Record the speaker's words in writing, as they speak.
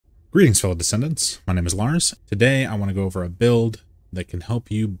Greetings, fellow Descendants. My name is Larze. Today, I want to go over a build that can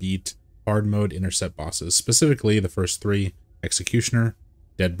help you beat hard mode intercept bosses, specifically the first three: Executioner,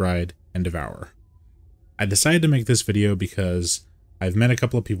 Dead Bride, and Devourer. I decided to make this video because I've met a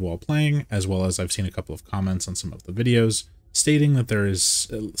couple of people while playing, as well as I've seen a couple of comments on some of the videos stating that there is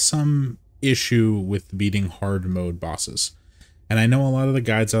some issue with beating hard mode bosses. And I know a lot of the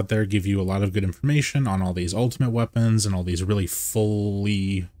guides out there give you a lot of good information on all these ultimate weapons and all these really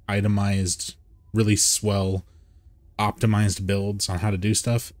fully itemized, really swell, optimized builds on how to do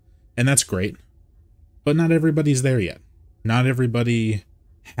stuff. And that's great. But not everybody's there yet. Not everybody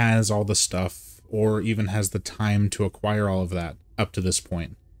has all the stuff or even has the time to acquire all of that up to this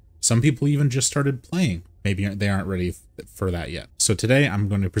point. Some people even just started playing. Maybe they aren't ready for that yet. So today I'm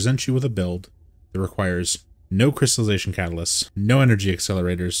going to present you with a build that requires no crystallization catalysts, no energy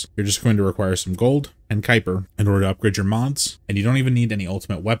accelerators. You're just going to require some gold and Kuiper in order to upgrade your mods, and you don't even need any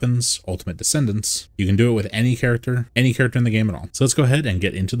ultimate weapons, ultimate descendants. You can do it with any character in the game at all. So let's go ahead and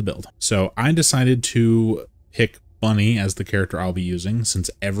get into the build. So I decided to pick Bunny as the character I'll be using, since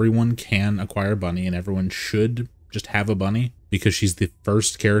everyone can acquire Bunny and everyone should just have a Bunny, because she's the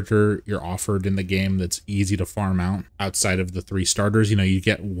first character you're offered in the game that's easy to farm out outside of the 3 starters. You know, you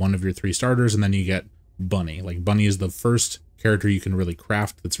get one of your 3 starters and then you get Bunny. Like, Bunny is the first character you can really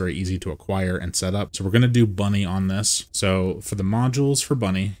craft that's very easy to acquire and set up. So we're going to do Bunny on this. So for the modules for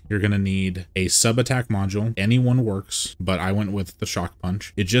Bunny, you're going to need a sub attack module. Any one works, but I went with the shock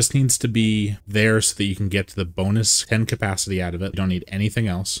punch. It just needs to be there so that you can get the bonus 10 capacity out of it. You don't need anything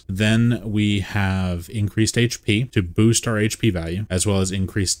else. Then we have increased HP to boost our HP value, as well as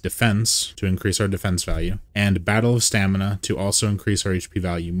increased defense to increase our defense value, and Battle of Stamina to also increase our HP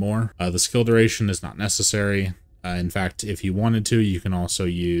value more. The skill duration is not necessary. In fact, if you wanted to, you can also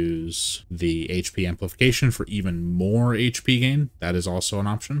use the HP amplification for even more HP gain. That is also an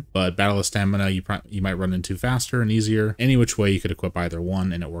option. But Battle of Stamina, you might run into faster and easier. Any which way, you could equip either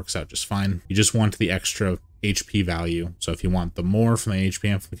one, and it works out just fine. You just want the extra HP value. So if you want the more from the HP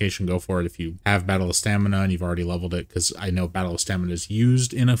amplification, go for it. If you have Battle of Stamina and you've already leveled it, because I know Battle of Stamina is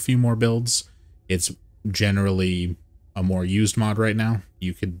used in a few more builds, it's generally a more used mod right now.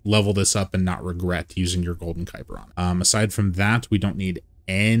 You could level this up and not regret using your golden Kuiper on it. Aside from that, we don't need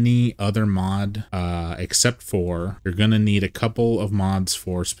any other mod except for you're going to need a couple of mods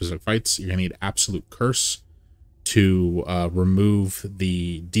for specific fights. You're going to need Absolute Curse to remove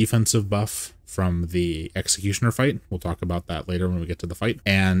the defensive buff from the Executioner fight. We'll talk about that later when we get to the fight.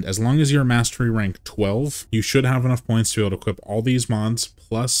 And as long as you're mastery rank 12, you should have enough points to be able to equip all these mods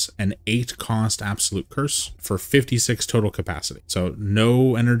plus an 8 cost Absolute Curse for 56 total capacity. So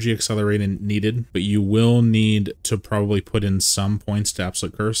no energy accelerating needed, but you will need to probably put in some points to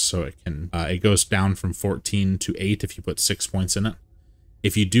Absolute Curse, so it goes down from 14 to 8 if you put 6 points in it.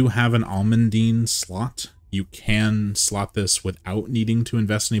 If you do have an Almandine slot, you can slot this without needing to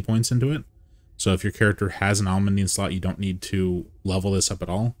invest any points into it. So if your character has an Almandine slot, you don't need to level this up at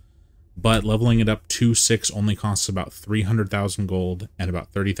all. But leveling it up to 6 only costs about 300,000 gold and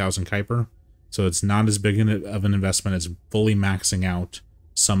about 30,000 Kuiper. So it's not as big of an investment as fully maxing out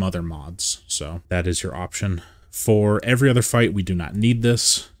some other mods. So that is your option. For every other fight, we do not need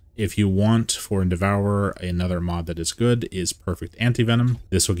this. If you want, for Devourer, another mod that is good is Perfect Anti-Venom.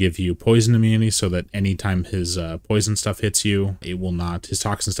 This will give you poison immunity so that anytime his poison stuff his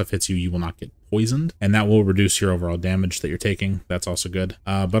toxin stuff hits you, you will not get poisoned. And that will reduce your overall damage that you're taking. That's also good.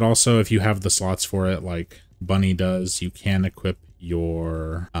 But also, if you have the slots for it, like Bunny does, you can equip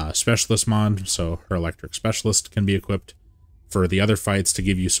your Specialist mod. So her Electric Specialist can be equipped for the other fights to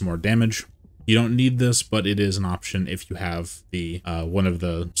give you some more damage. You don't need this, but it is an option if you have the one of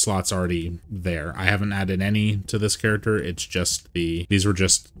the slots already there. I haven't added any to this character. It's just these were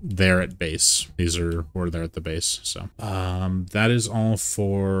just there at base. Were there at the base. So that is all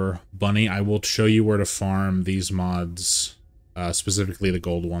for Bunny. I will show you where to farm these mods, specifically the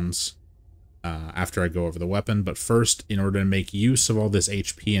gold ones, after I go over the weapon. But first, in order to make use of all this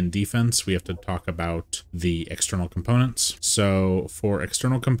HP and defense, we have to talk about the external components. So for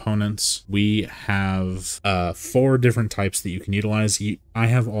external components, we have 4 different types that you can utilize. I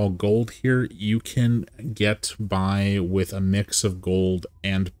have all gold here. You can get by with a mix of gold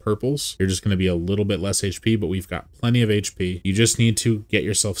and purples. You're just going to be a little bit less HP, but we've got plenty of HP. You just need to get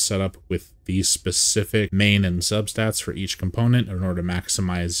yourself set up with these specific main and substats for each component in order to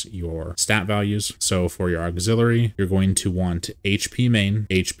maximize your stat values. So for your auxiliary, you're going to want HP main,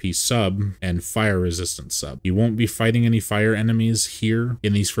 HP sub, and fire resistance sub. You won't be fighting any fire enemies here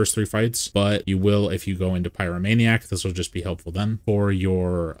in these first 3 fights, but you will if you go into Pyromaniac. This will just be helpful then. For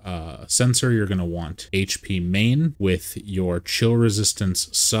your sensor, you're going to want HP main with your chill resistance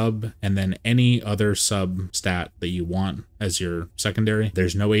sub, and then any other sub stat that you want as your secondary.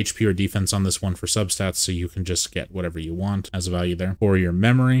 There's no HP or defense on this one for substats, so you can just get whatever you want as a value there. For your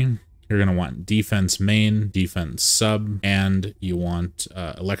memory, you're going to want defense main, defense sub, and you want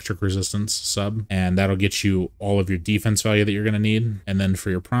electric resistance sub, and that'll get you all of your defense value that you're going to need. And then for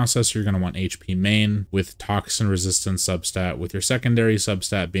your processor, you're going to want HP main with toxin resistance substat, with your secondary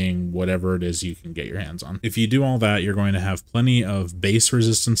substat being whatever it is you can get your hands on. If you do all that, you're going to have plenty of base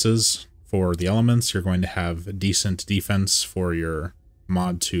resistances for the elements. You're going to have decent defense for your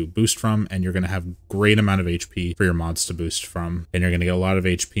mod to boost from, and you're going to have great amount of HP for your mods to boost from, and you're going to get a lot of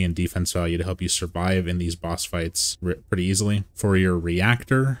HP and defense value to help you survive in these boss fights pretty easily. For your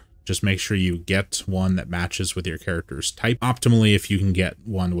reactor, just make sure you get one that matches with your character's type. Optimally, if you can get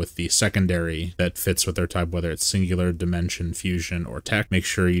one with the secondary that fits with their type, whether it's singular, dimension, fusion, or tech, make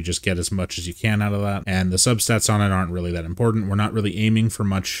sure you just get as much as you can out of that. And the substats on it aren't really that important. We're not really aiming for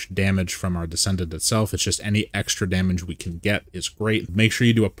much damage from our Descendant itself. It's just any extra damage we can get is great. Make sure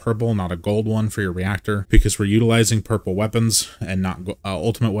you do a purple, not a gold one for your reactor, because we're utilizing purple weapons and not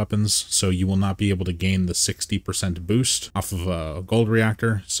ultimate weapons, so you will not be able to gain the 60% boost off of a gold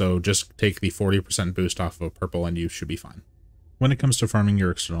reactor. So just take the 40% boost off of a purple and you should be fine. When it comes to farming your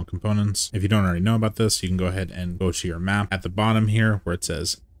external components, if you don't already know about this, you can go ahead and go to your map at the bottom here where it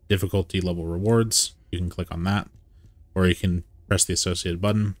says difficulty level rewards. You can click on that, or you can press the associated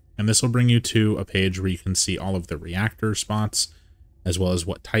button, and this will bring you to a page where you can see all of the reactor spots as well as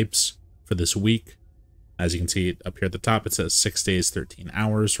what types for this week. As you can see up here at the top, it says 6 days, 13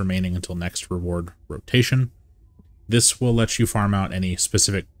 hours remaining until next reward rotation. This will let you farm out any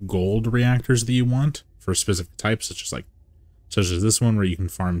specific gold reactors that you want for specific types, such as this one where you can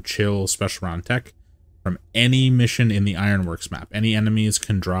farm chill special round tech from any mission in the Ironworks map. Any enemies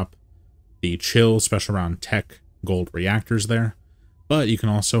can drop the chill special round tech gold reactors there, but you can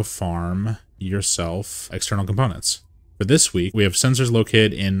also farm yourself external components. For this week, we have sensors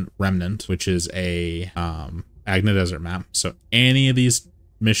located in Remnant, which is a Agna Desert map. So any of these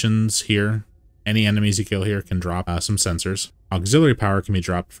missions here, any enemies you kill here can drop some sensors. Auxiliary power can be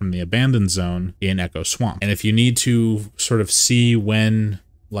dropped from the abandoned zone in Echo Swamp. And if you need to sort of see when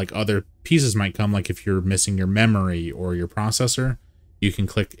like other pieces might come, like if you're missing your memory or your processor, you can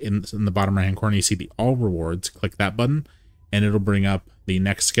click in the bottom right hand corner, you see the all rewards, click that button, and it'll bring up the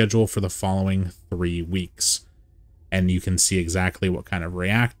next schedule for the following 3 weeks. And you can see exactly what kind of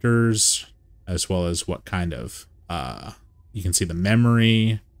reactors, as well as what kind of, you can see the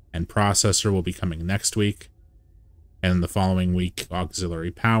memory and processor will be coming next week. And the following week, auxiliary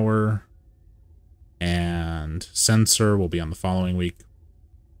power and sensor will be on the following week.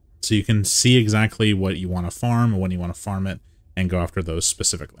 So you can see exactly what you want to farm and when you want to farm it and go after those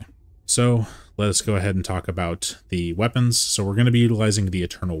specifically. So let us go ahead and talk about the weapons. So we're going to be utilizing the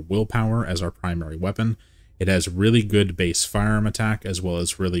Eternal Willpower as our primary weapon. It has really good base firearm attack as well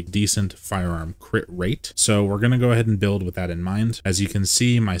as really decent firearm crit rate. So we're going to go ahead and build with that in mind. As you can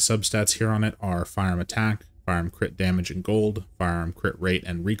see, my substats here on it are firearm attack, firearm crit damage in gold, firearm crit rate,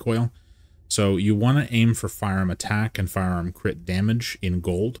 and recoil. So you want to aim for firearm attack and firearm crit damage in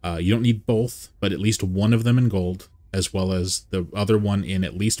gold. You don't need both, but at least one of them in gold, as well as the other one in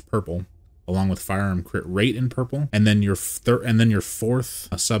at least purple, along with firearm crit rate in purple. And then your fourth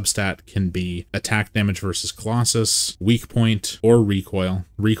substat can be attack damage versus Colossus, weak point, or recoil.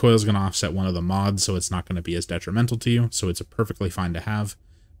 Recoil is going to offset one of the mods, so it's not going to be as detrimental to you. So it's perfectly fine to have.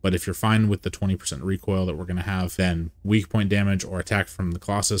 But if you're fine with the 20% recoil that we're going to have, then weak point damage or attack from the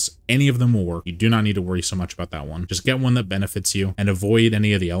Colossus, any of them will work. You do not need to worry so much about that one. Just get one that benefits you and avoid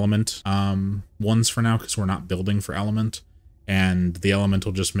any of the element ones for now, because we're not building for element. And the element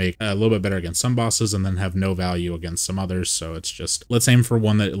will just make a little bit better against some bosses and then have no value against some others. So it's just, let's aim for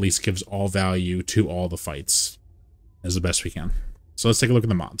one that at least gives all value to all the fights as the best we can. So let's take a look at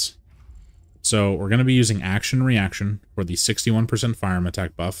the mods. So we're going to be using Action Reaction for the 61% firearm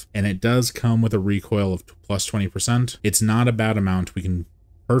attack buff, and it does come with a recoil of plus 20%. It's not a bad amount. We can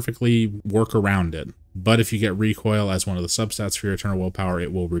perfectly work around it but if you get recoil as one of the substats for your Eternal Willpower,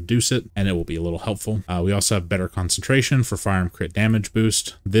 it will reduce it, and it will be a little helpful. We also have better concentration for firearm crit damage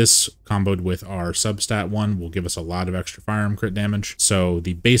boost. This, comboed with our substat one, will give us a lot of extra firearm crit damage. So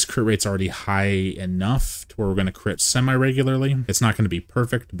the base crit rate's already high enough to where we're going to crit semi-regularly. It's not going to be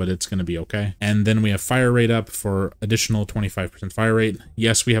perfect, but it's going to be okay. And then we have fire rate up for additional 25% fire rate.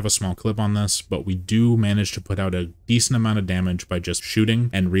 Yes, we have a small clip on this, but we do manage to put out a decent amount of damage by just shooting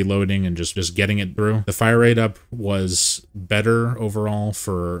and reloading and just getting it through. The fire rate up was better overall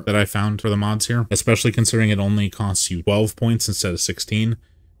that I found for the mods here, especially considering it only costs you 12 points instead of 16,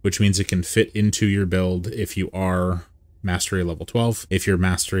 which means it can fit into your build if you are mastery level 12. If you're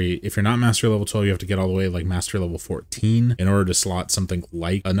not mastery level 12, you have to get all the way like mastery level 14 in order to slot something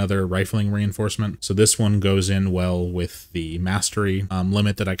like another rifling reinforcement. So this one goes in well with the mastery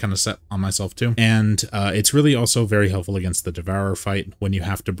limit that I kind of set on myself too. And it's really also very helpful against the Devourer fight. When you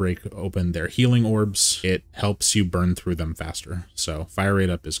have to break open their healing orbs, it helps you burn through them faster. So fire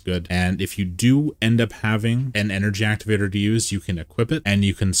rate up is good. And if you do end up having an energy activator to use, you can equip it, and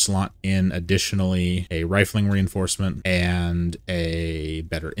you can slot in additionally a rifling reinforcement and a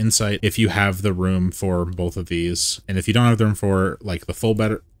better insight if you have the room for both of these. And if you don't have the room for like the full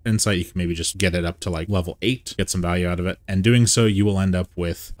better insight, you can maybe just get it up to like level 8, get some value out of it. And doing so, you will end up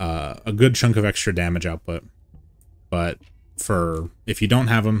with a good chunk of extra damage output. But if you don't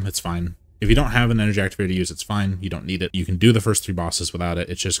have them, it's fine. If you don't have an energy activator to use, it's fine. You don't need it. You can do the first 3 bosses without it.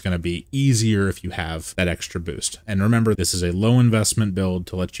 It's just going to be easier if you have that extra boost. And remember, this is a low investment build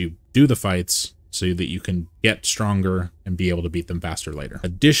to let you do the fights so that you can get stronger and be able to beat them faster later.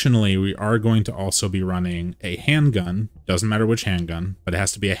 Additionally, we are going to also be running a handgun. Doesn't matter which handgun, but it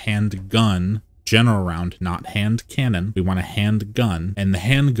has to be a handgun general round, not hand cannon. We want a handgun, and the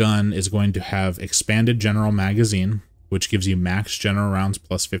handgun is going to have expanded general magazine, which gives you max general rounds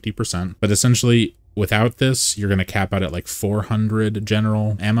plus 50%. But essentially, without this, you're going to cap out at like 400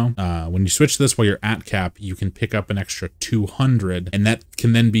 general ammo. When you switch this while you're at cap, you can pick up an extra 200, and that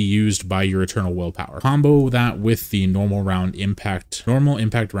can then be used by your Eternal Willpower. Combo that with the normal impact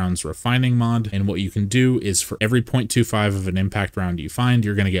rounds refining mod, and what you can do is for every 0.25 of an impact round you find,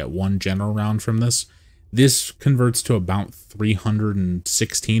 you're going to get 1 general round from this. This converts to about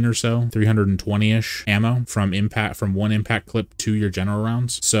 316 or so, 320-ish ammo from 1 impact clip to your general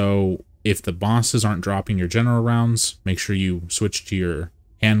rounds. So if the bosses aren't dropping your general rounds, make sure you switch to your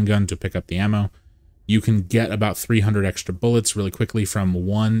handgun to pick up the ammo. You can get about 300 extra bullets really quickly from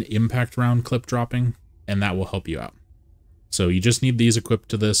 1 impact round clip dropping, and that will help you out. So you just need these equipped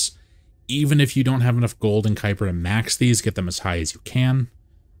to this. Even if you don't have enough gold and Kuiper to max these, get them as high as you can.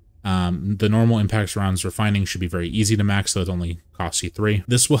 The normal impact rounds refining should be very easy to max, so it only costs you 3.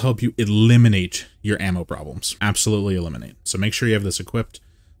 This will help you eliminate your ammo problems. Absolutely eliminate. So make sure you have this equipped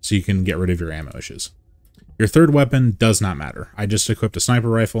so you can get rid of your ammo issues. Your third weapon does not matter. I just equipped a sniper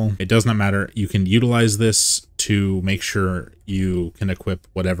rifle. It does not matter. You can utilize this to make sure you can equip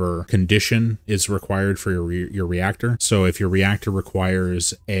whatever condition is required for your reactor. So if your reactor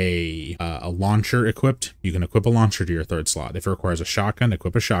requires a launcher equipped, you can equip a launcher to your 3rd slot. If it requires a shotgun,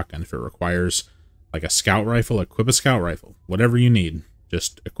 equip a shotgun. If it requires like a scout rifle, equip a scout rifle. Whatever you need,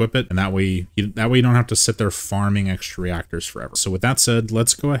 just equip it, and that way you don't have to sit there farming extra reactors forever. So with that said,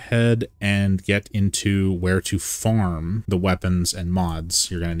 let's go ahead and get into where to farm the weapons and mods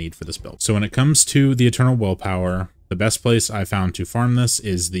you're going to need for this build. So when it comes to the Eternal Willpower, the best place I found to farm this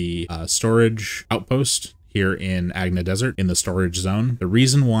is the storage outpost here in Agna Desert in the storage zone. The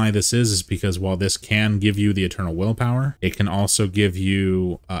reason why this is because while this can give you the Eternal Willpower, it can also give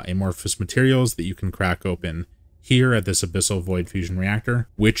you amorphous materials that you can crack open here at this Abyssal Void Fusion Reactor,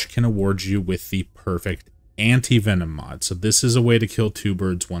 which can award you with the perfect anti-venom mod. So this is a way to kill 2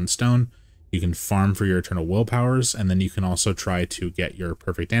 birds, 1 stone. You can farm for your Eternal Willpowers, and then you can also try to get your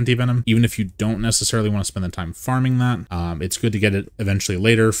perfect anti-venom. Even if you don't necessarily want to spend the time farming that, it's good to get it eventually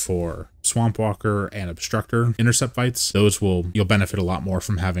later for Swamp Walker and Obstructor intercept fights. You'll benefit a lot more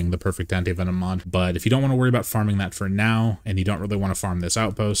from having the perfect anti-venom mod. But if you don't want to worry about farming that for now, and you don't really want to farm this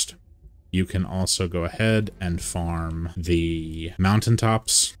outpost, you can also go ahead and farm the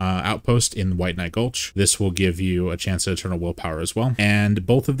Mountaintops outpost in White Knight Gulch. This will give you a chance at Eternal Willpower as well. And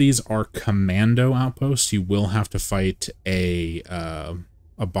both of these are commando outposts. You will have to fight a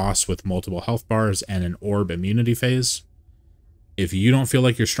boss with multiple health bars and an orb immunity phase. If you don't feel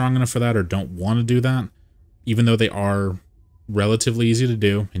like you're strong enough for that or don't want to do that, even though they are relatively easy to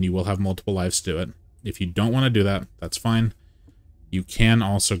do and you will have multiple lives to do it, if you don't want to do that, that's fine. You can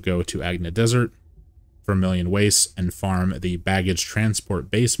also go to Agna Desert for Million Wastes and farm the Baggage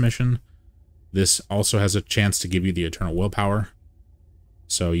Transport Base mission. This also has a chance to give you the Eternal Willpower,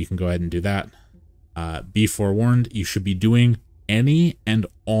 so you can go ahead and do that. Be forewarned, you should be doing any and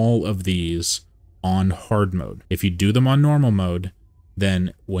all of these on hard mode. If you do them on normal mode,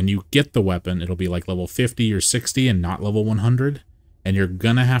 then when you get the weapon, it'll be like level 50 or 60 and not level 100. And you're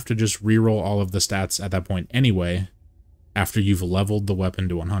gonna have to just reroll all of the stats at that point anyway, after you've leveled the weapon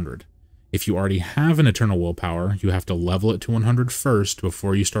to 100. If you already have an Eternal Willpower, you have to level it to 100 first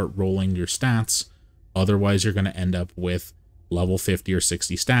before you start rolling your stats. Otherwise, you're gonna end up with level 50 or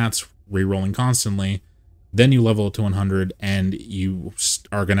 60 stats, rerolling constantly. Then you level it to 100 and you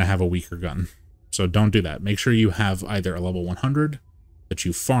are gonna have a weaker gun. So don't do that. Make sure you have either a level 100 that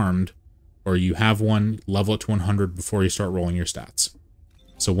you farmed, or you have one, level it to 100 before you start rolling your stats.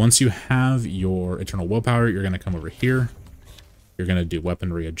 So once you have your Eternal Willpower, you're going to come over here. You're going to do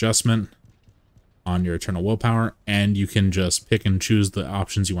Weapon Readjustment on your Eternal Willpower, and you can just pick and choose the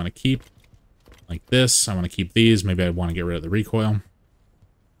options you want to keep. Like this, I want to keep these. Maybe I want to get rid of the recoil.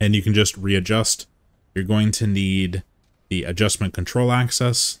 And you can just readjust. You're going to need the Adjustment Control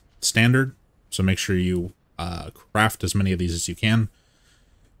Access Standard, so make sure you craft as many of these as you can.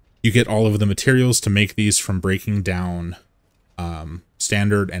 You get all of the materials to make these from breaking down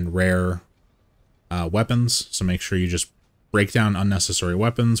standard and rare weapons. So make sure you just break down unnecessary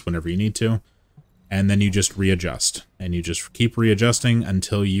weapons whenever you need to. And then you just readjust. And you just keep readjusting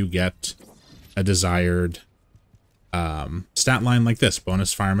until you get a desired stat line like this.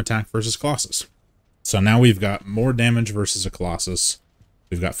 Bonus firearm attack versus Colossus. So now we've got more damage versus a Colossus.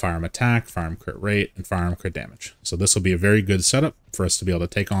 We've got firearm attack, firearm crit rate, and firearm crit damage. So this will be a very good setup for us to be able to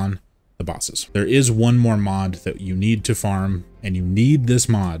take on the bosses. There is one more mod that you need to farm, and you need this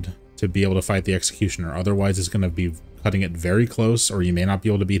mod to be able to fight the Executioner. Otherwise, it's going to be cutting it very close, or you may not be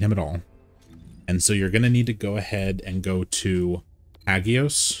able to beat him at all. And so you're going to need to go ahead and go to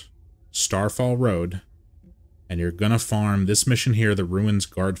Agios, Starfall Road, and you're going to farm this mission here, the Ruins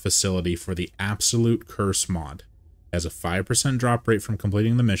Guard Facility, for the Absolute Curse mod. Has a 5% drop rate from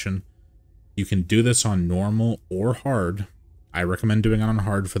completing the mission. You can do this on normal or hard. I recommend doing it on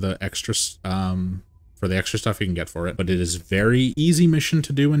hard for the extra stuff you can get for it. But it is very easy mission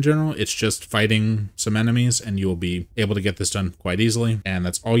to do in general. It's just fighting some enemies, and you will be able to get this done quite easily. And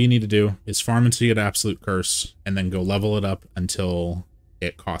that's all you need to do is farm until you get Absolute Curse, and then go level it up until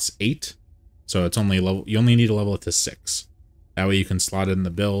it costs 8. So it's only you only need to level it to 6. That way you can slot it in the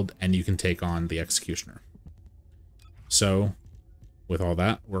build, and you can take on the Executioner. So, with all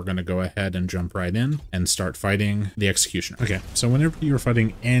that, we're going to go ahead and jump right in and start fighting the Executioner. Okay, so whenever you're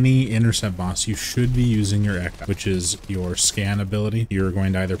fighting any intercept boss, you should be using your Ecive, which is your scan ability. You're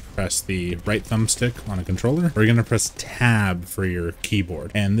going to either press the right thumbstick on a controller, or you're going to press tab for your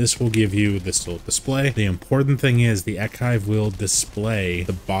keyboard. And this will give you this little display. The important thing is the Ecive will display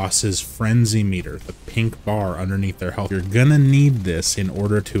the boss's frenzy meter, the pink bar underneath their health. You're going to need this in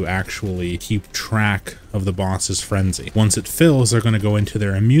order to actually keep track of the boss's frenzy. Once it fills, they're going to go into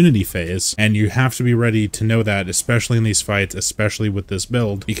their immunity phase, and you have to be ready to know that, especially in these fights, especially with this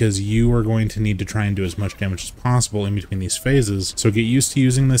build, because you are going to need to try and do as much damage as possible in between these phases. So get used to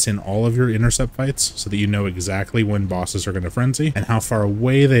using this in all of your intercept fights so that you know exactly when bosses are going to frenzy and how far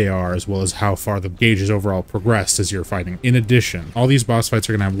away they are, as well as how far the gauge is overall progressed as you're fighting. In addition, all these boss fights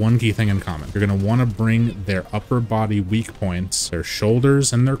are going to have one key thing in common. You're going to want to bring their upper body weak points, their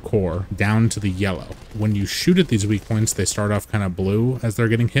shoulders and their core, down to the yellow. When you shoot at these weak points, they start off kind of blue as they're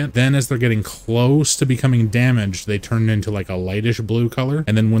getting hit. Then as they're getting close to becoming damaged, they turn into like a lightish blue color.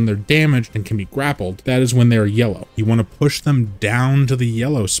 And then when they're damaged and can be grappled, that is when they're yellow. You want to push them down to the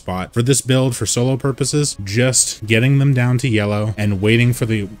yellow spot. For this build, for solo purposes, just getting them down to yellow and waiting for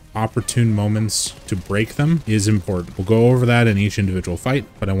the opportune moments to break them is important. We'll go over that in each individual fight,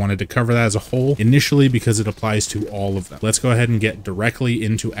 but I wanted to cover that as a whole initially because it applies to all of them. Let's go ahead and get directly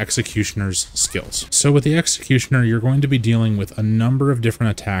into Executioner's skills. So with the Executioner, you're going to be dealing with a number of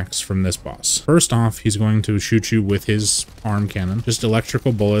different attacks from this boss. First off, he's going to shoot you with his arm cannon, just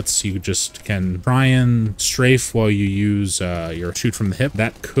electrical bullets. You just can try and strafe while you use your shoot from the hip.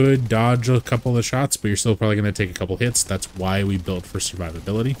 That could dodge a couple of shots, but you're still probably going to take a couple hits. That's why we built for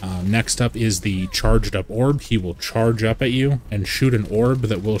survivability. Next up is the charged up orb. He will charge up at you and shoot an orb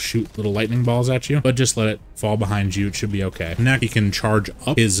that will shoot little lightning balls at you, but just let it fall behind you. It should be okay. Next, he can charge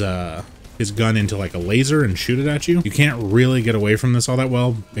up his gun into like a laser and shoot it at you. You can't really get away from this all that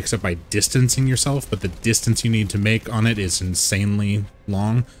well, except by distancing yourself, but the distance you need to make on it is insanely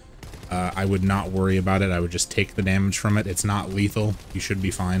long. I would not worry about it. I would just take the damage from it. It's not lethal. You should be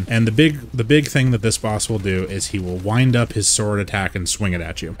fine. And the big thing that this boss will do is he will wind up his sword attack and swing it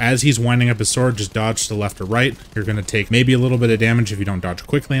at you. As he's winding up his sword, just dodge to the left or right. You're going to take maybe a little bit of damage if you don't dodge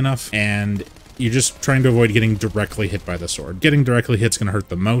quickly enough. And you're just trying to avoid getting directly hit by the sword. Getting directly hit's going to hurt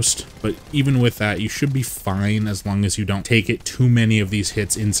the most, but even with that, you should be fine as long as you don't take it too many of these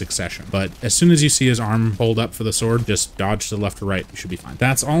hits in succession. But as soon as you see his arm hold up for the sword, just dodge to the left or right, you should be fine.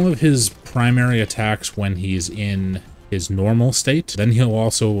 That's all of his primary attacks when he's in his normal state. Then he'll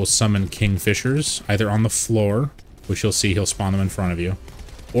also summon kingfishers, either on the floor, which you'll see he'll spawn them in front of you,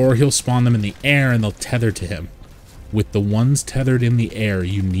 or he'll spawn them in the air and they'll tether to him. With the ones tethered in the air,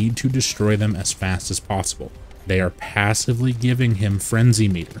 you need to destroy them as fast as possible. They are passively giving him frenzy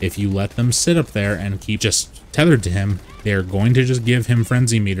meter. If you let them sit up there and keep just tethered to him, they are going to just give him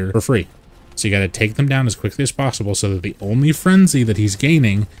frenzy meter for free. So you got to take them down as quickly as possible so that the only frenzy that he's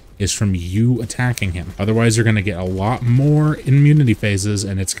gaining is from you attacking him. Otherwise, you're going to get a lot more immunity phases,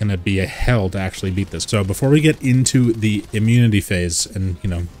 and it's going to be a hell to actually beat this. So before we get into the immunity phase and,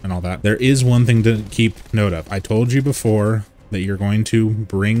 and all that, there is one thing to keep note of. I told you before that you're going to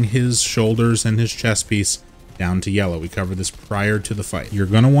bring his shoulders and his chest piece down to yellow. We covered this prior to the fight. You're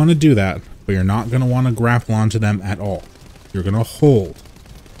going to want to do that, but you're not going to want to grapple onto them at all. You're going to hold.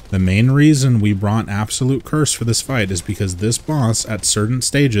 The main reason we brought Absolute Curse for this fight is because this boss at certain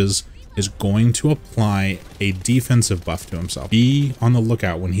stages is going to apply a defensive buff to himself. Be on the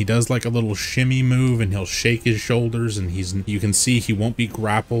lookout when he does like a little shimmy move and he'll shake his shoulders and you can see he won't be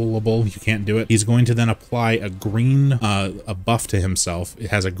grappleable. You can't do it. He's going to then apply a green a buff to himself. It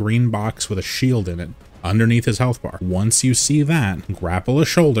has a green box with a shield in it underneath his health bar. Once you see that, grapple a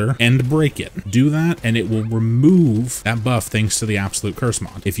shoulder and break it. Do that and it will remove that buff thanks to the Absolute Curse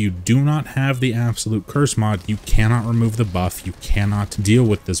mod. If you do not have the Absolute Curse mod, you cannot remove the buff. You cannot deal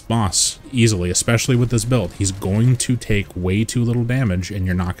with this boss easily, especially with this build. He's going to take way too little damage and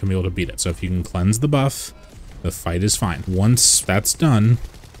you're not going to be able to beat it. So if you can cleanse the buff, the fight is fine. Once that's done,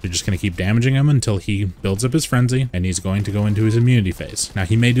 you're just going to keep damaging him until he builds up his frenzy, and he's going to go into his immunity phase. Now,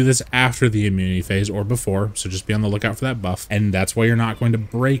 he may do this after the immunity phase or before, so just be on the lookout for that buff, and that's why you're not going to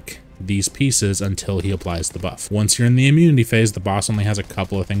break these pieces until he applies the buff. Once you're in the immunity phase, the boss only has a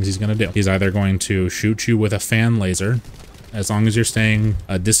couple of things he's going to do. He's either going to shoot you with a fan laser. As long as you're staying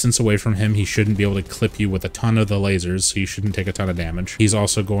a distance away from him, he shouldn't be able to clip you with a ton of the lasers, so you shouldn't take a ton of damage. He's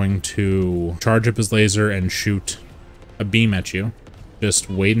also going to charge up his laser and shoot a beam at you.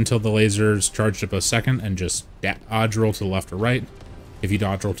 Just wait until the laser's charged up a second and just dodge roll to the left or right. If you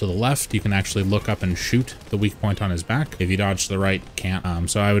dodge roll to the left, you can actually look up and shoot the weak point on his back. If you dodge to the right, you can't.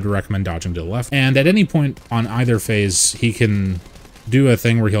 So I would recommend dodging to the left. And at any point on either phase, he can do a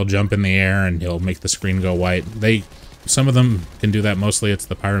thing where he'll jump in the air and he'll make the screen go white. Some of them can do that. Mostly it's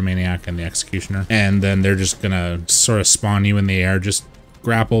the Pyromaniac and the Executioner. And then they're just gonna sort of spawn you in the air. Just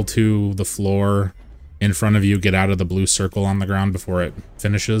grapple to the floor in front of you, get out of the blue circle on the ground before it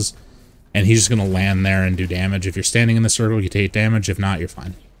finishes, and he's just going to land there and do damage. If you're standing in the circle, you take damage. If not, you're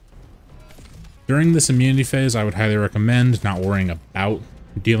fine. During this immunity phase, I would highly recommend not worrying about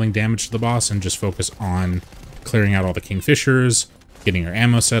dealing damage to the boss and just focus on clearing out all the kingfishers, getting your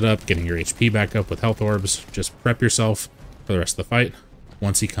ammo set up, getting your HP back up with health orbs. Just prep yourself for the rest of the fight.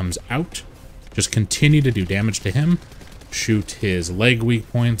 Once he comes out, just continue to do damage to him. Shoot his leg weak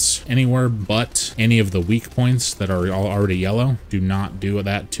points anywhere but any of the weak points that are already yellow. Do not do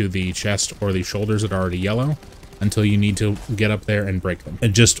that to the chest or the shoulders that are already yellow until you need to get up there and break them.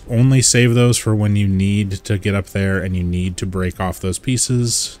 And just only save those for when you need to get up there and you need to break off those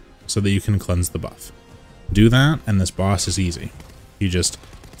pieces so that you can cleanse the buff. Do that and this boss is easy. You just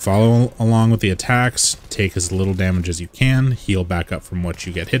follow along with the attacks, take as little damage as you can, heal back up from what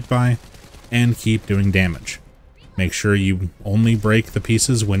you get hit by, and keep doing damage. Make sure you only break the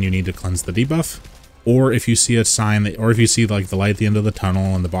pieces when you need to cleanse the debuff, or if you see a sign that, or if you see like the light at the end of the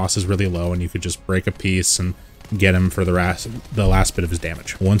tunnel and the boss is really low and you could just break a piece and get him for the last bit of his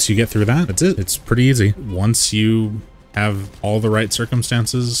damage. Once you get through that, that's it. It's pretty easy. Once you have all the right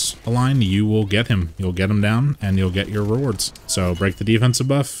circumstances aligned, you will get him. You'll get him down and you'll get your rewards. So break the defensive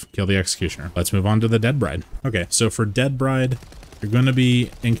buff, kill the Executioner. Let's move on to the Dead Bride. Okay, so for Dead Bride, you're going to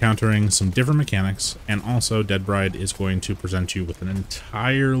be encountering some different mechanics, and also Dead Bride is going to present you with an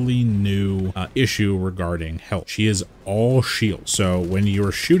entirely new issue regarding health. She is all shield. So when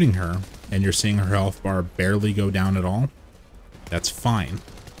you're shooting her and you're seeing her health bar barely go down at all, that's fine.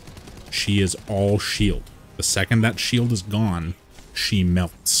 She is all shield. The second that shield is gone, she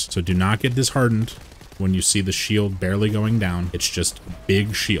melts. So do not get disheartened when you see the shield barely going down. It's just a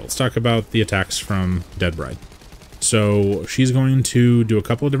big shield. Let's talk about the attacks from Dead Bride. So she's going to do a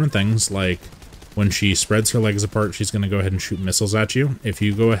couple of different things, like when she spreads her legs apart, she's going to go ahead and shoot missiles at you. If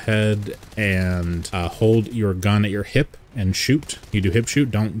you go ahead and hold your gun at your hip and shoot, you do hip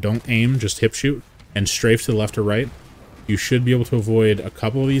shoot, don't aim, just hip shoot, and strafe to the left or right, You should be able to avoid a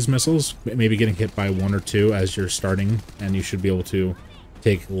couple of these missiles, maybe getting hit by 1 or 2 as you're starting, and you should be able to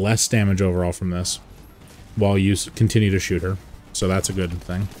take less damage overall from this while you continue to shoot her. So that's a good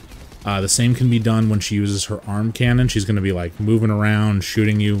thing. The same can be done when she uses her arm cannon. She's going to be like moving around,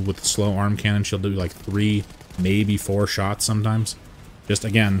 shooting you with the slow arm cannon. She'll do like 3, maybe 4 shots sometimes. Just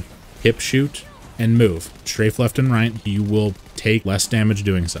again, hip shoot and move. Strafe left and right. You will take less damage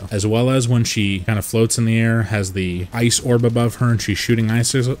doing so. As well as when she kind of floats in the air, has the ice orb above her, and she's shooting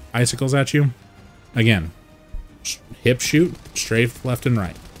icicles at you. Again, hip shoot, strafe left and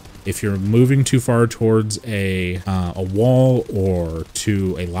right. If you're moving too far towards a wall or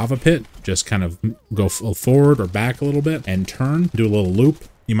to a lava pit, just kind of go forward or back a little bit and turn, do a little loop.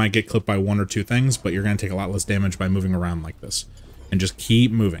 You might get clipped by 1 or 2 things, but you're going to take a lot less damage by moving around like this. And just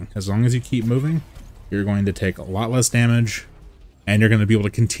keep moving. As long as you keep moving, you're going to take a lot less damage, and you're going to be able to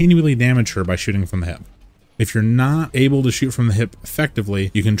continually damage her by shooting from the hip. If you're not able to shoot from the hip effectively,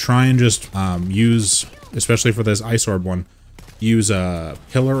 you can try and just use, especially for this ice orb one, use a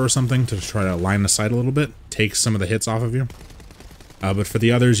pillar or something to try to line the sight a little bit, take some of the hits off of you. But for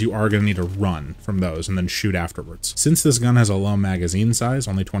the others, you are going to need to run from those and then shoot afterwards. Since this gun has a low magazine size,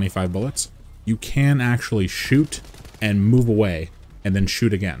 only 25 bullets, you can actually shoot and move away and then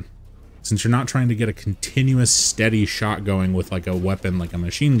shoot again. Since you're not trying to get a continuous steady shot going with like a weapon like a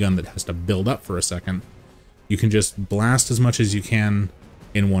machine gun that has to build up for a second, you can just blast as much as you can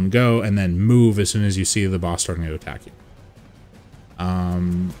in one go and then move as soon as you see the boss starting to attack you.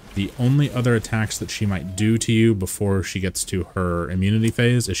 The only other attacks that she might do to you before she gets to her immunity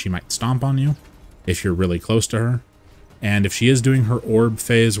phase is she might stomp on you if you're really close to her. And if she is doing her orb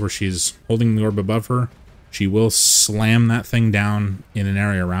phase where she's holding the orb above her, she will slam that thing down in an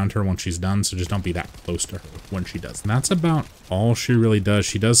area around her when she's done, so just don't be that close to her when she does. And that's about all she really does.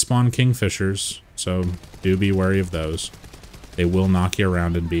 She does spawn kingfishers, so do be wary of those. They will knock you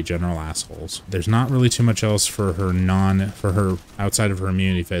around and be general assholes. There's not really too much else for her outside of her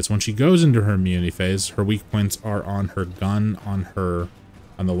immunity phase. When she goes into her immunity phase, her weak points are on her gun, on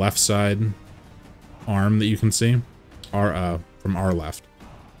the left side arm that you can see, from our left.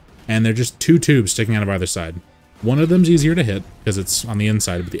 And they're just 2 tubes sticking out of either side. One of them's easier to hit because it's on the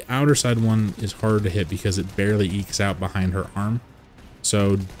inside, but the outer side one is harder to hit because it barely ekes out behind her arm.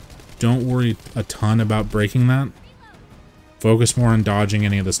 So don't worry a ton about breaking that. Focus more on dodging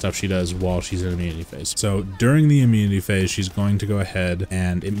any of the stuff she does while she's in immunity phase. So during the immunity phase, she's going to go ahead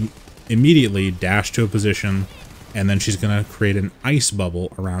and immediately dash to a position, and then she's going to create an ice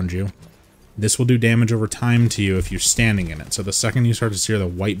bubble around you. This will do damage over time to you if you're standing in it. So the second you start to see the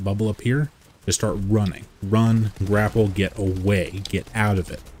white bubble appear, just start running. Run, grapple, get away, get out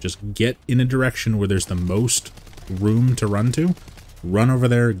of it. Just get in a direction where there's the most room to run to. Run over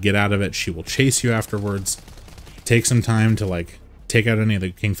there, get out of it. She will chase you afterwards. Take some time to like take out any of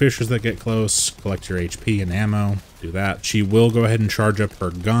the kingfishers that get close, collect your HP and ammo, do that. She will go ahead and charge up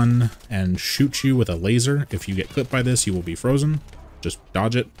her gun and shoot you with a laser. If you get clipped by this, you will be frozen. Just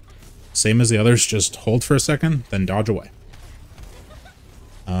dodge it. Same as the others, just hold for a second, then dodge away.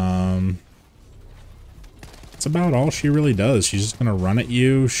 That's about all she really does. She's just gonna run at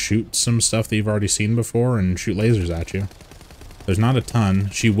you, shoot some stuff that you've already seen before, and shoot lasers at you. There's not a ton.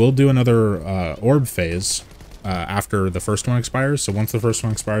 She will do another orb phase after the first one expires. So once the first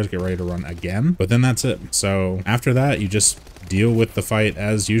one expires, get ready to run again. But then that's it. So after that, you just deal with the fight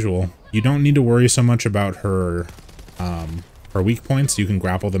as usual. You don't need to worry so much about her weak points. You can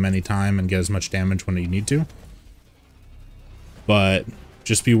grapple them anytime and get as much damage when you need to. But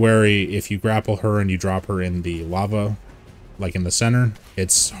just be wary if you grapple her and you drop her in the lava, like in the center,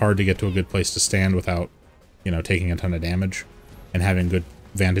 it's hard to get to a good place to stand without, you know, taking a ton of damage and having good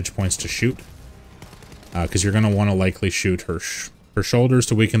vantage points to shoot. Because you're going to want to likely shoot her shoulders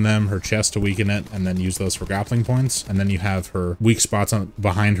to weaken them, her chest to weaken it, and then use those for grappling points. And then you have her weak spots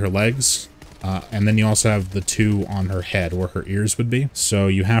behind her legs. And then you also have the 2 on her head where her ears would be. So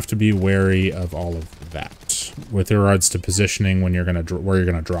you have to be wary of all of that with regards to positioning when where you're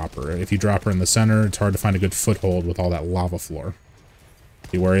gonna drop her. If you drop her in the center, it's hard to find a good foothold with all that lava floor.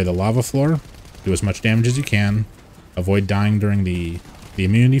 Be wary of the lava floor. Do as much damage as you can. Avoid dying during the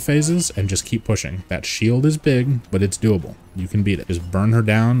immunity phases, and just keep pushing. That shield is big, but it's doable. You can beat it. Just burn her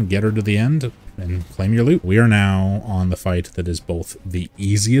down, get her to the end, and claim your loot. We are now on the fight that is both the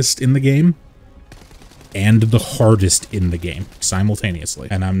easiest in the game and the hardest in the game simultaneously.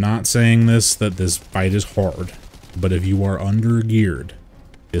 And I'm not saying that this fight is hard, but if you are under-geared,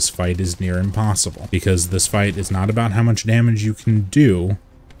 this fight is near impossible, because this fight is not about how much damage you can do,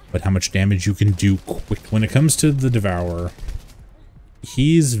 but how much damage you can do quick. When it comes to the Devourer,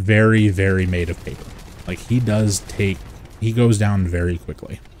 he's very, very made of paper. Like, he does take he goes down very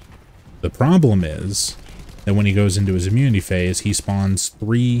quickly. The problem is that when he goes into his immunity phase, he spawns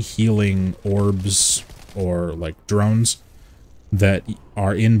 3 healing orbs or like drones that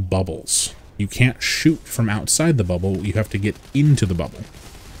are in bubbles. You can't shoot from outside the bubble, you have to get into the bubble.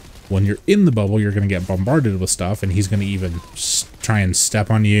 When you're in the bubble, you're going to get bombarded with stuff, and he's going to even try and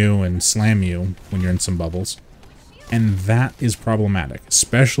step on you and slam you when you're in some bubbles. And that is problematic,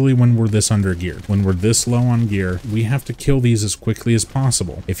 especially when we're this under geared. When we're this low on gear, we have to kill these as quickly as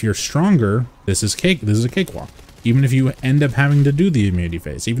possible. If you're stronger, this is a cakewalk. Even if you end up having to do the immunity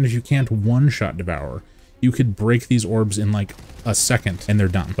phase, even if you can't one-shot Devourer, you could break these orbs in like a second and they're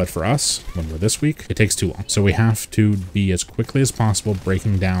done. But for us, when we're this weak, it takes too long. So we have to be as quickly as possible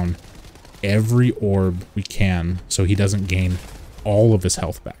breaking down every orb we can so he doesn't gain all of his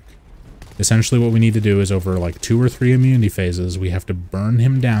health back. Essentially what we need to do is over like 2 or 3 immunity phases, we have to burn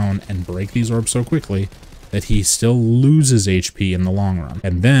him down and break these orbs so quickly that he still loses HP in the long run.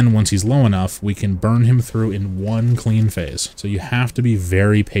 And then once he's low enough, we can burn him through in 1 clean phase. So you have to be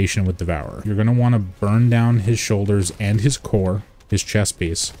very patient with Devourer. You're going to want to burn down his shoulders and his core, his chest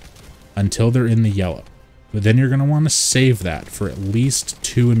piece, until they're in the yellow. But then you're going to want to save that for at least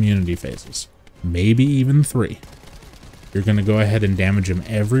 2 immunity phases, maybe even 3. You're going to go ahead and damage him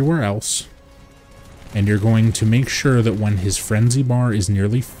everywhere else, and you're going to make sure that when his frenzy bar is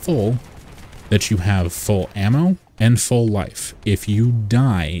nearly full, that you have full ammo and full life. If you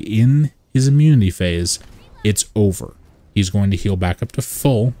die in his immunity phase, it's over. He's going to heal back up to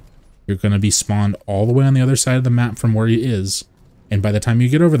full. You're going to be spawned all the way on the other side of the map from where he is, and by the time you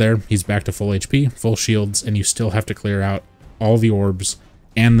get over there, he's back to full HP, full shields, and you still have to clear out all the orbs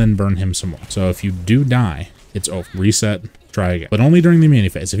and then burn him some more. So if you do die, it's over. Reset, try again. But only during the immunity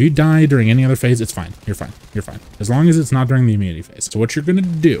phase. If you die during any other phase, it's fine. You're fine. You're fine. As long as it's not during the immunity phase. So what you're going to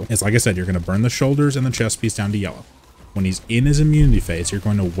do is, like I said, you're going to burn the shoulders and the chest piece down to yellow. When he's in his immunity phase, you're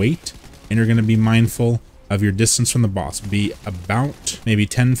going to wait, and you're going to be mindful of your distance from the boss. Be about maybe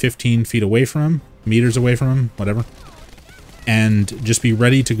 10, 15 feet away from him, meters away from him, whatever. And just be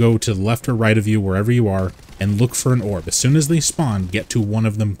ready to go to the left or right of you, wherever you are, and look for an orb. As soon as they spawn, get to one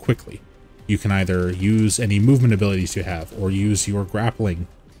of them quickly. You can either use any movement abilities you have, or use your grappling.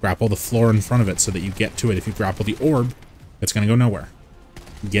 Grapple the floor in front of it so that you get to it. If you grapple the orb, it's going to go nowhere.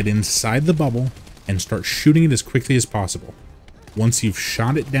 Get inside the bubble and start shooting it as quickly as possible. Once you've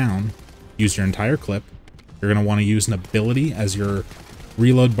shot it down, use your entire clip. You're going to want to use an ability as your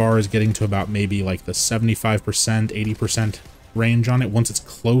reload bar is getting to about maybe like the 75%, 80% range on it. Once it's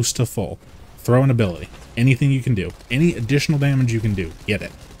close to full, throw an ability. Anything you can do. Any additional damage you can do, get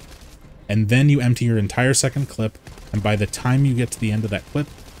it. And then you empty your entire second clip, and by the time you get to the end of that clip,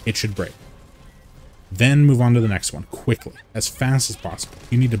 it should break. Then move on to the next one, quickly, as fast as possible.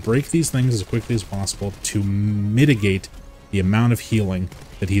 You need to break these things as quickly as possible to mitigate the amount of healing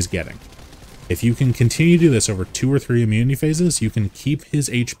that he's getting. If you can continue to do this over 2 or 3 immunity phases, you can keep his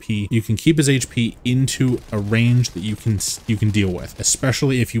HP. You can keep his HP into a range that you can deal with,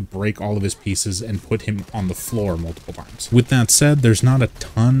 especially if you break all of his pieces and put him on the floor multiple times. With that said, there's not a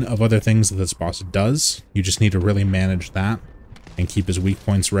ton of other things that this boss does. You just need to really manage that and keep his weak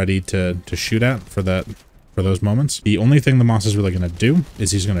points ready to shoot at for those moments. The only thing the boss is really going to do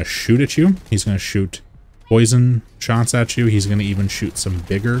is he's going to shoot at you. He's going to shoot poison shots at you. He's going to even shoot some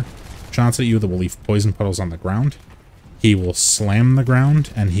bigger shots at you that will leave poison puddles on the ground. He will slam the ground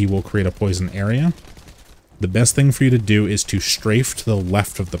and he will create a poison area. The best thing for you to do is to strafe to the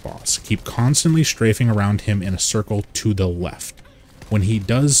left of the boss. Keep constantly strafing around him in a circle to the left. When he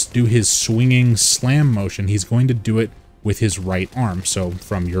does do his swinging slam motion, he's going to do it with his right arm, so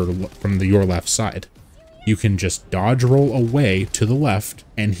from your left side. You can just dodge roll away to the left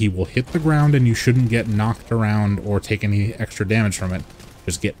and he will hit the ground and you shouldn't get knocked around or take any extra damage from it.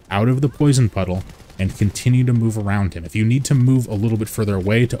 Just get out of the poison puddle and continue to move around him. If you need to move a little bit further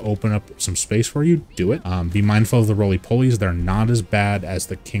away to open up some space for you, do it. Be mindful of the roly-polies. They're not as bad as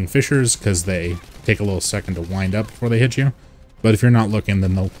the kingfishers because they take a little second to wind up before they hit you. But if you're not looking,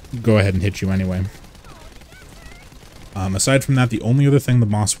 then they'll go ahead and hit you anyway. Aside from that, the only other thing the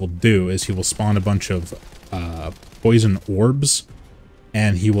boss will do is he will spawn a bunch of poison orbs,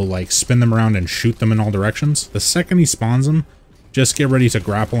 and he will like spin them around and shoot them in all directions. The second he spawns them, just get ready to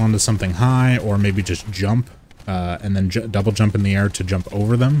grapple onto something high, or maybe just jump, and then double jump in the air to jump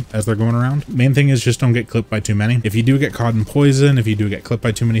over them as they're going around. Main thing is just don't get clipped by too many. If you do get caught in poison, if you do get clipped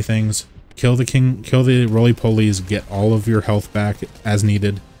by too many things, kill the roly-polies, get all of your health back as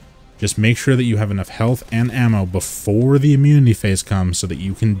needed. Just make sure that you have enough health and ammo before the immunity phase comes so that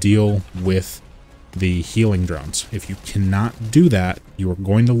you can deal with the healing drones. If you cannot do that, you are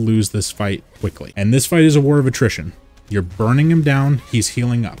going to lose this fight quickly. And this fight is a war of attrition. You're burning him down, he's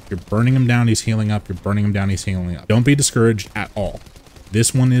healing up. You're burning him down, he's healing up. You're burning him down, he's healing up. Don't be discouraged at all.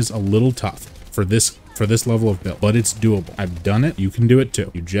 This one is a little tough for this level of build, but it's doable. I've done it. You can do it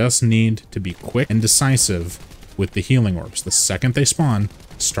too. You just need to be quick and decisive with the healing orbs. The second they spawn,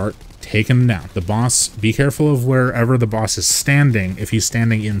 start taking them down. The boss, be careful of wherever the boss is standing. If he's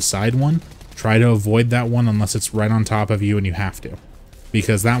standing inside one, try to avoid that one unless it's right on top of you and you have to.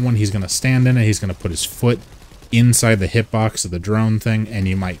 Because that one, he's going to stand in it, he's going to put his foot inside the hitbox of the drone thing, and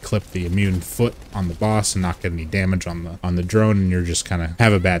you might clip the immune foot on the boss and not get any damage on the drone, and you're just kind of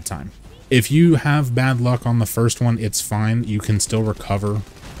have a bad time. If you have bad luck on the first one, it's fine. You can still recover.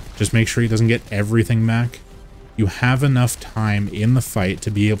 Just make sure he doesn't get everything back. You have enough time in the fight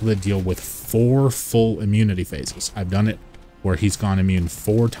to be able to deal with 4 full immunity phases. I've done it where he's gone immune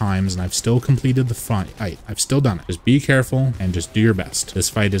 4 times, and I've still completed the fight. I've still done it. Just be careful and just do your best. This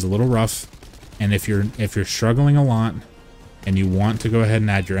fight is a little rough. And if you're struggling a lot and you want to go ahead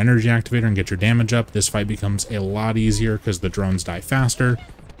and add your energy activator and get your damage up, this fight becomes a lot easier because the drones die faster,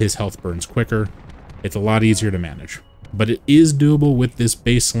 his health burns quicker. It's a lot easier to manage. But it is doable with this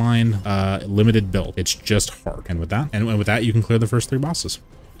baseline limited build. It's just hard. And with that, you can clear the first 3 bosses.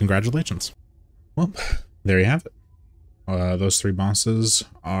 Congratulations. Well, there you have it. Those 3 bosses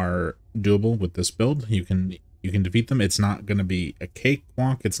are doable with this build. You can defeat them. It's not going to be a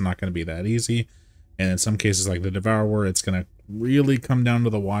cakewalk. It's not going to be that easy. And in some cases, like the Devourer, it's going to really come down to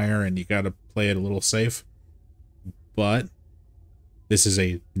the wire, and you got to play it a little safe. But this is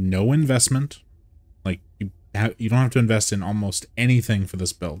a no investment. Like, you don't have to invest in almost anything for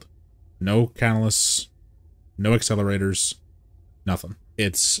this build. No catalysts, no accelerators, nothing.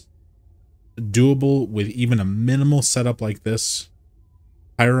 It's doable with even a minimal setup like this.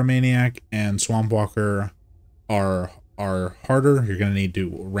 Pyromaniac and Swampwalker are harder. You're going to need to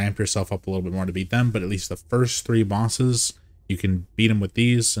ramp yourself up a little bit more to beat them, but at least the first 3 bosses, you can beat them with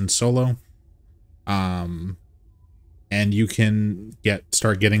these in solo. And you can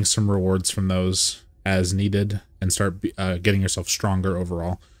start getting some rewards from those as needed and start getting yourself stronger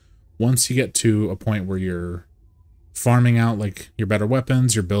overall. Once you get to a point where you're farming out like your better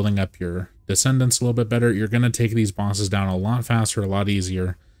weapons, you're building up your descendants a little bit better, you're going to take these bosses down a lot faster, a lot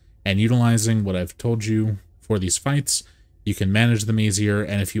easier, and utilizing what I've told you for these fights, you can manage them easier.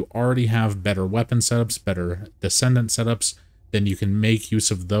 And if you already have better weapon setups, better descendant setups, then you can make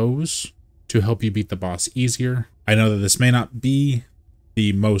use of those to help you beat the boss easier. I know that this may not be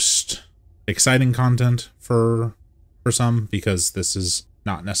the most exciting content for some, because this is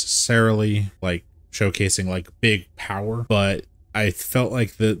not necessarily like showcasing like big power, but I felt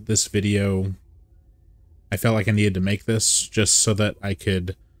like this video, I felt like I needed to make this just so that I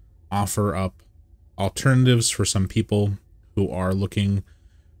could offer up alternatives for some people who are looking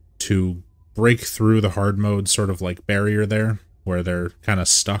to break through the hard mode sort of like barrier there, where they're kind of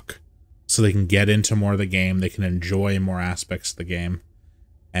stuck, so they can get into more of the game, they can enjoy more aspects of the game,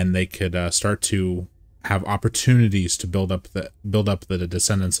 and they could start to have opportunities to build up the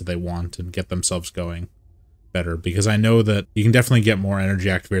descendants that they want and get themselves going better. Because I know that you can definitely get more energy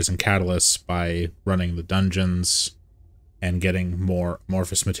activators and catalysts by running the dungeons and getting more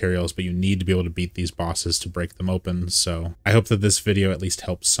amorphous materials, but you need to be able to beat these bosses to break them open. So I hope that this video at least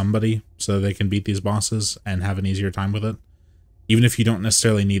helps somebody so that they can beat these bosses and have an easier time with it. Even if you don't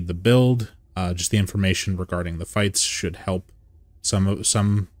necessarily need the build, just the information regarding the fights should help some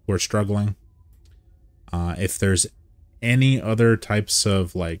who are struggling. If there's any other types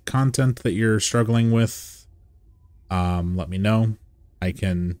of like content that you're struggling with, let me know. I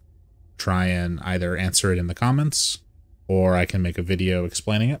can try and either answer it in the comments, or I can make a video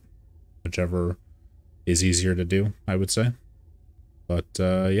explaining it, whichever is easier to do, I would say. But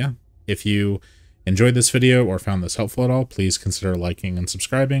yeah, if you enjoyed this video or found this helpful at all, please consider liking and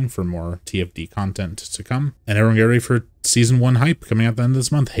subscribing for more TFD content to come. And everyone get ready for Season 1 hype coming at the end of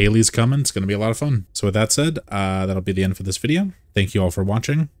this month. Haley's coming. It's going to be a lot of fun. So with that said, that'll be the end for this video. Thank you all for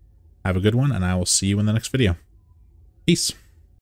watching. Have a good one, and I will see you in the next video. Peace.